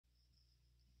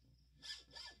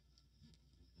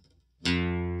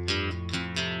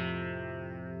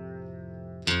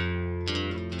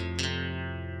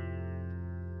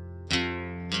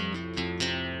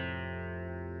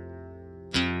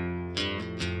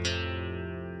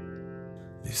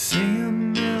They say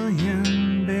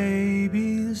 1,000,000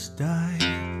 babies die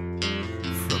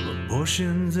from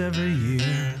abortions every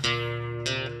year.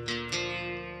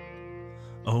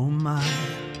 Oh my,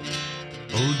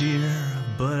 oh dear,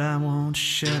 but I won't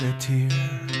shed a tear.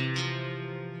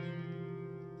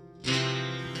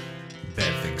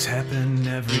 Bad things happen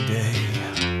every day.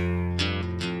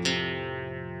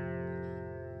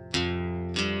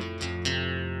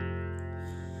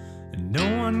 No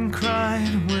one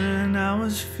cried when I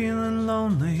was feeling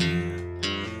lonely.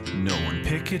 No one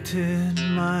picketed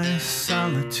my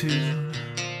solitude.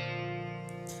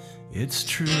 It's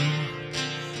true,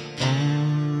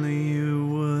 only you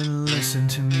would listen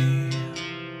to me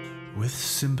with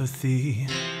sympathy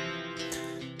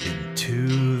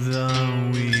into the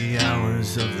wee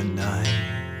hours of the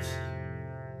night.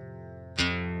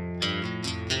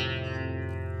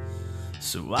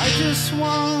 So I just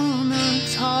wanna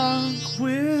talk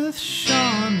with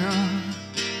Seana,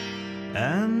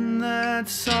 and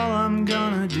that's all I'm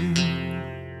gonna do.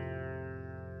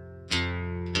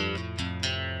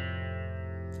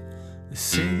 They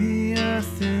say the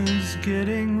earth is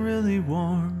getting really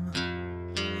warm,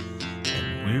 and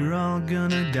we're all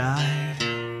gonna die.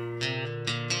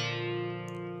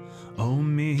 Oh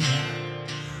me,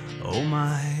 oh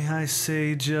my, I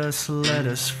say just let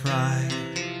us fry.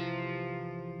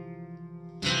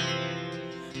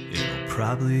 It'll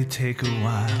probably take a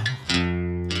while.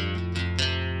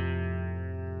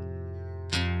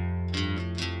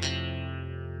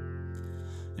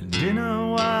 And in a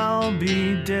while I'll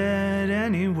be dead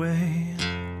anyway,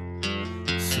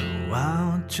 so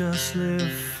I'll just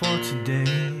live for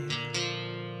today.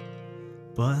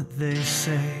 But they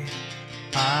say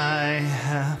I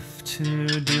have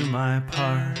to do my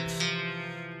part,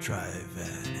 drive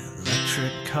an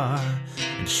electric car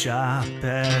and shop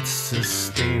at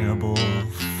sustainable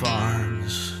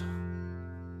farms.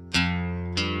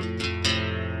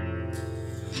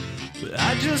 But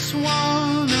I just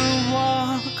wanna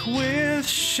walk with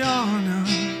Seana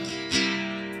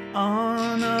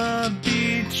on a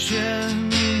beach in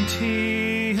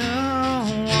Tijuana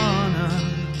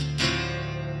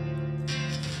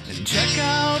and check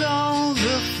out all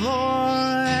the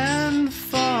flora and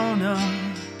fauna.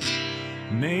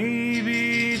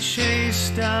 Maybe chase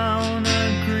down a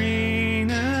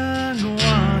green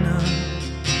iguana.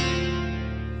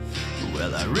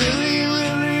 Well, I really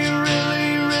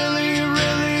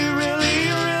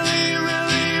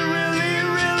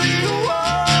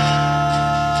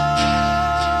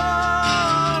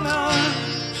wanna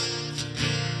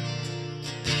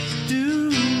do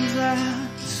that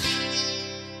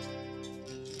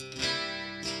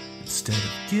instead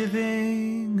of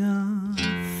giving a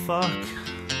fuck.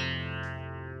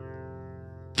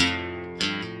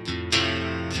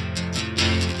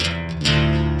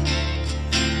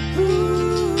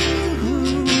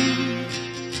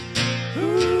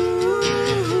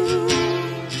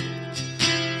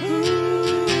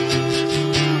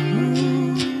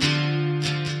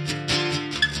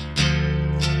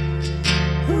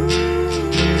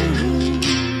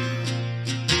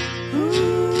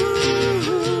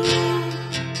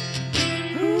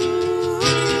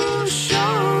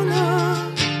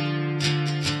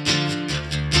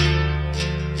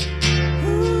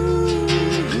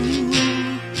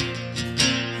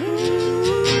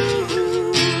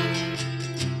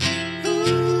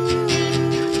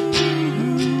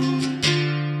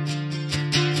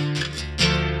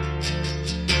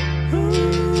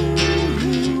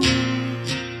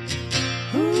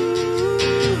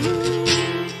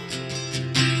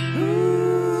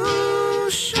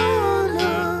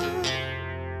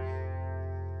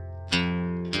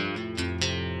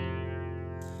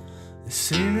 They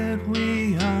say that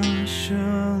we are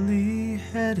surely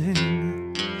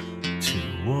heading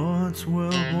towards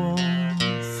World War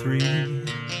III.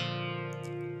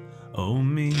 Oh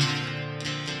me,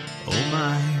 oh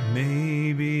my,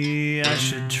 maybe I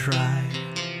should try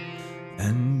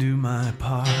and do my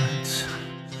part.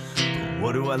 But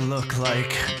what do I look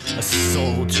like? A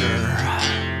soldier.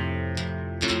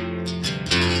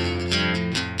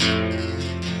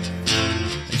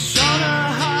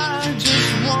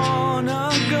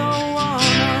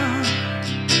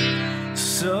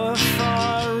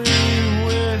 Safari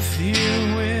with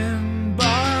you in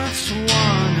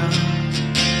Botswana,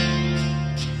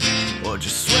 or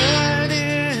just sweat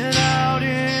it out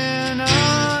in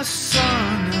a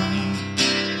sauna.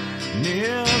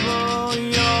 Nibble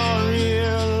your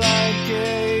ear like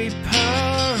a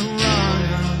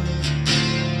piranha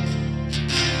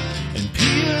and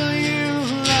peel you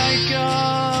like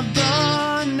a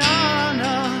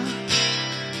banana,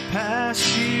 pass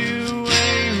you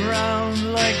around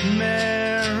like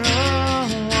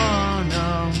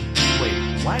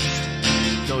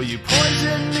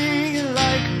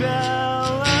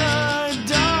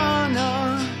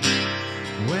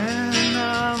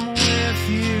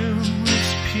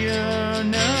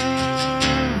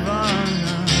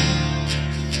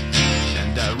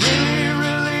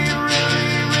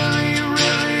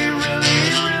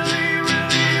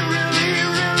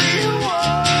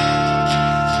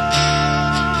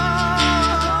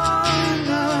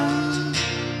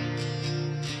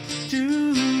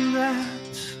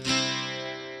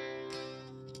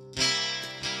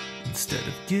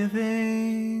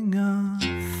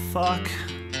talk.